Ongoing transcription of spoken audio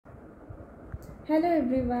Hello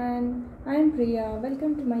everyone, I am Priya.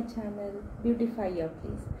 Welcome to my channel Beautify Your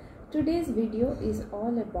Place. Today's video is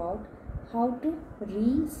all about how to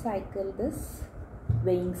recycle this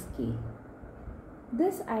weighing scale.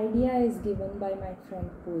 This idea is given by my friend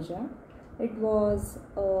Pooja. It was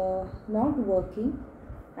not working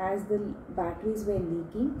as the batteries were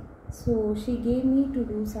leaking, so she gave me to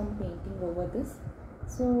do some painting over this.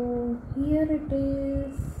 So here it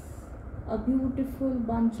is, a beautiful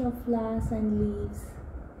bunch of flowers and leaves.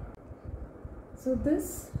 So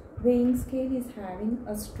this weighing scale is having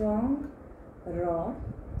a strong rod,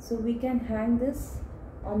 so we can hang this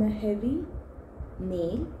on a heavy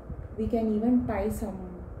nail. We can even tie some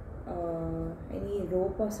any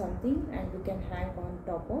rope or something, and we can hang on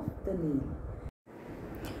top of the nail.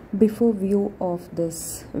 Before view of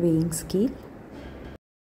this weighing scale,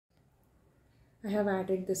 I have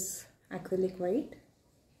added this acrylic white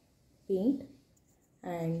paint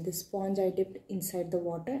and the sponge I dipped inside the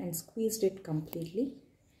water and squeezed it completely.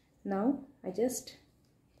 Now I just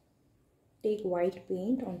take white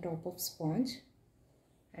paint on top of sponge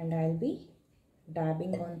and I'll be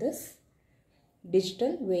dabbing on this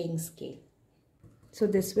digital weighing scale. So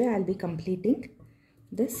this way I'll be completing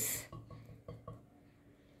this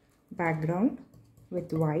background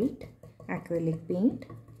with white acrylic paint.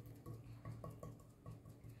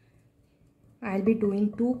 I'll be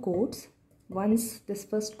doing 2 coats. Once this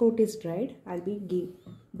first coat is dried, I'll be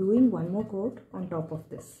doing one more coat on top of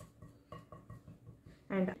this.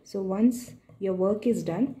 And so once your work is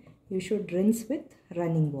done, you should rinse with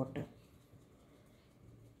running water.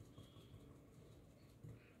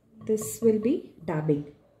 This will be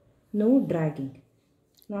dabbing, no dragging,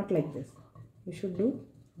 not like this. You should do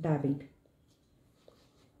dabbing.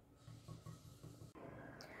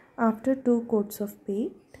 After 2 coats of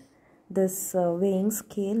paint, this weighing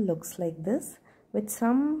scale looks like this with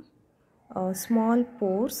some small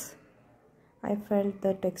pores. I felt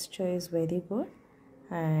the texture is very good,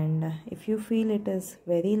 and if you feel it is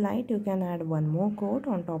very light, you can add one more coat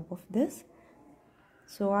on top of this.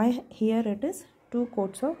 So here it is 2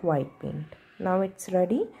 coats of white paint. Now it's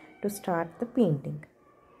ready to start the painting.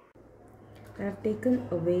 I have taken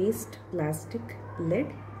a waste plastic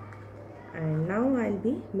lid and now I'll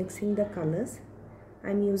be mixing the colors.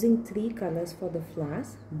 I'm using 3 colors for the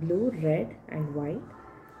flowers, blue, red and white.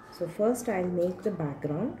 So first I'll make the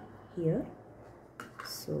background here.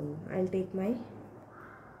 So I'll take my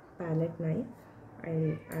palette knife,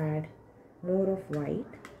 I'll add more of white.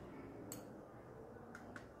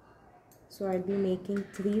 So I'll be making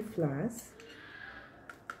 3 flowers.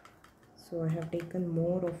 So I have taken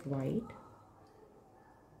more of white.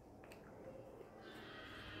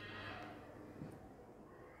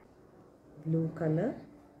 Blue color,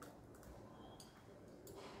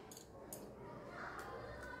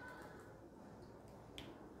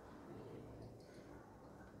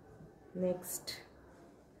 next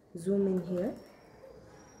zoom in here.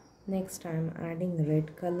 Next I am adding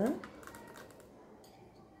red color.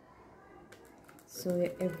 So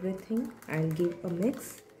everything I'll give a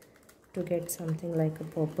mix to get something like a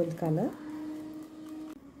purple color.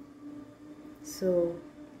 So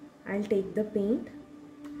I'll take the paint.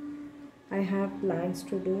 I have plans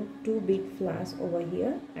to do 2 big flowers over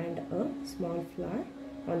here and a small flower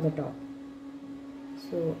on the top.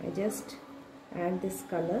 So I just add this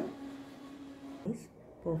color. Is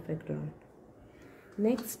perfect round.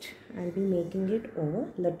 Next I'll be making it over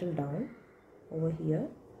little down over here.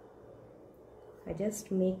 I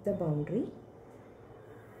just make the boundary.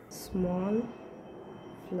 Small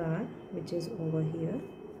flower which is over here.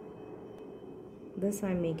 This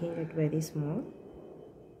I'm making it very small.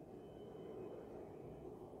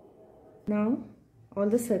 Now all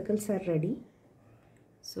the circles are ready.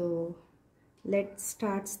 So let's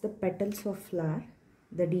start the petals of flower.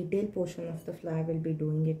 The detail portion of the flower will be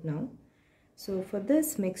doing it now. So for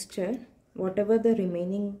this mixture, whatever the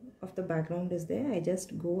remaining of the background is there, I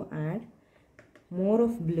just go add more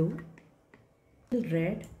of blue,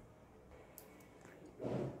 red.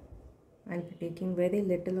 I'll be taking very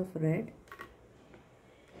little of red.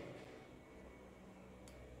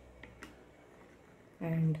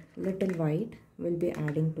 And little white will be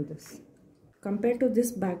adding to this. Compared to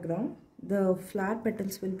this background, the flower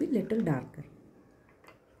petals will be little darker.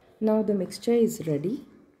 Now the mixture is ready.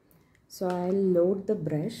 So I'll load the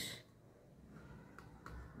brush.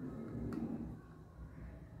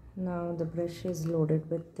 Now the brush is loaded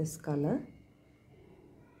with this color.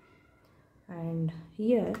 And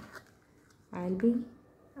here I'll be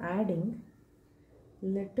adding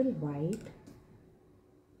little white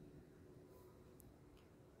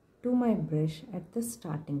to my brush at the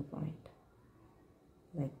starting point,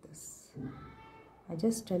 like this. I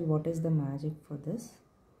just tell what is the magic for this.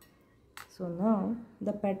 So now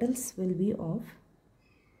the petals will be of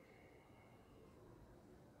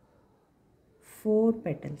 4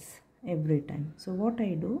 petals every time. So what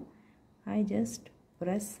I do, I just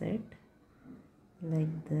press it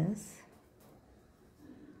like this,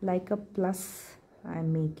 like a plus I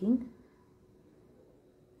am making.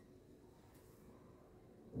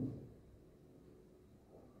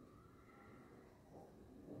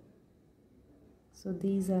 So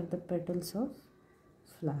these are the petals of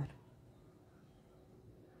flower.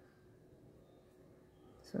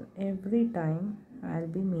 So every time I'll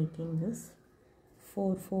be making this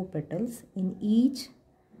 4 petals in each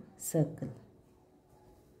circle.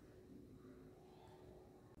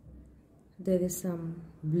 There is some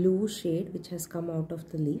blue shade which has come out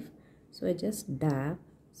of the leaf, so I just dab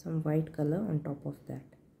some white color on top of that.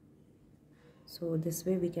 So this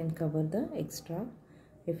way we can cover the extra.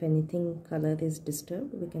 If anything color is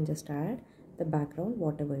disturbed, we can just add the background,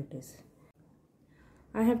 whatever it is.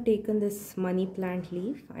 I have taken this money plant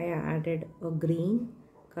leaf. I added a green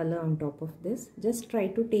color on top of this. Just try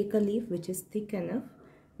to take a leaf which is thick enough,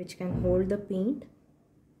 which can hold the paint.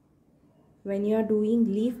 When you are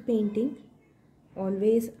doing leaf painting,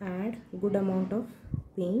 always add good amount of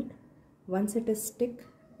paint. Once it is stick,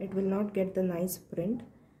 it will not get the nice print.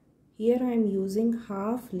 Here I am using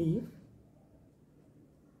half leaf.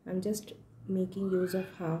 I am just making use of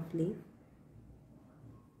half leaf.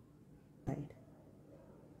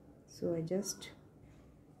 So I just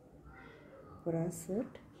press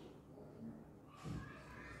it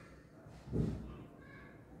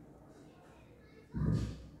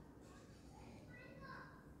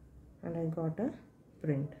and I got a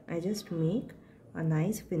print. I just make a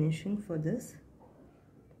nice finishing for this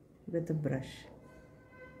with a brush.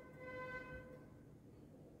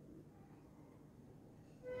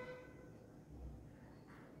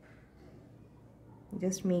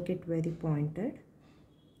 Just make it very pointed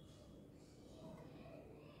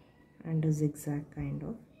and a zigzag kind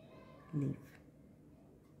of leaf.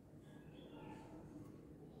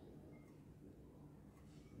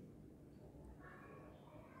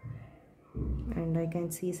 And I can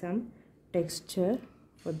see some texture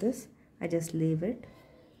for this. I just leave it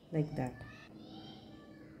like that.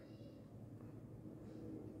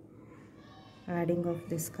 Adding of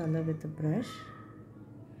this color with a brush.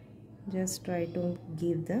 Just try to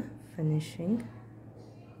give the finishing.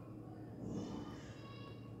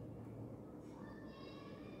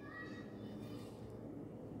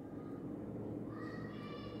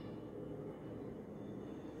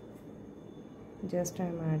 Just I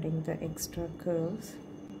am adding the extra curves.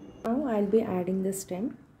 Now I'll be adding the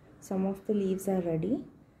stem. Some of the leaves are ready.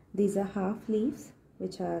 These are half leaves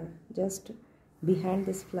which are just behind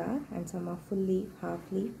this flower, and some are full leaf, half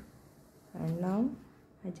leaf. And now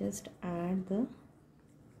I just add the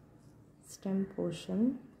stem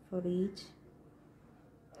portion for each.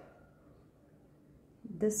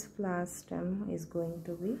 This flower stem is going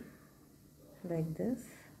to be like this,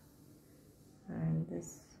 and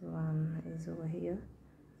this one is over here,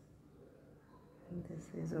 and this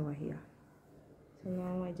is over here. So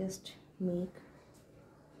now I just make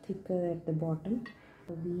thicker at the bottom,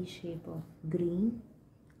 a V shape of green.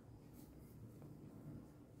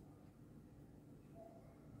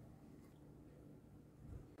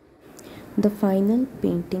 The final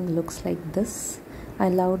painting looks like this. I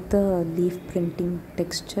allowed the leaf printing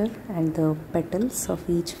texture and the petals of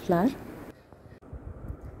each flower.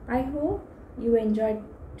 I hope you enjoyed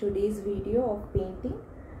today's video of painting.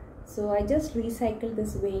 So I just recycled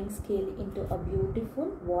this weighing scale into a beautiful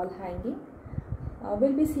wall hanging.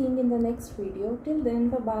 We'll be seeing in the next video. Till then,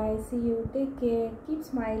 bye bye. See you. Take care. Keep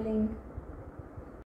smiling.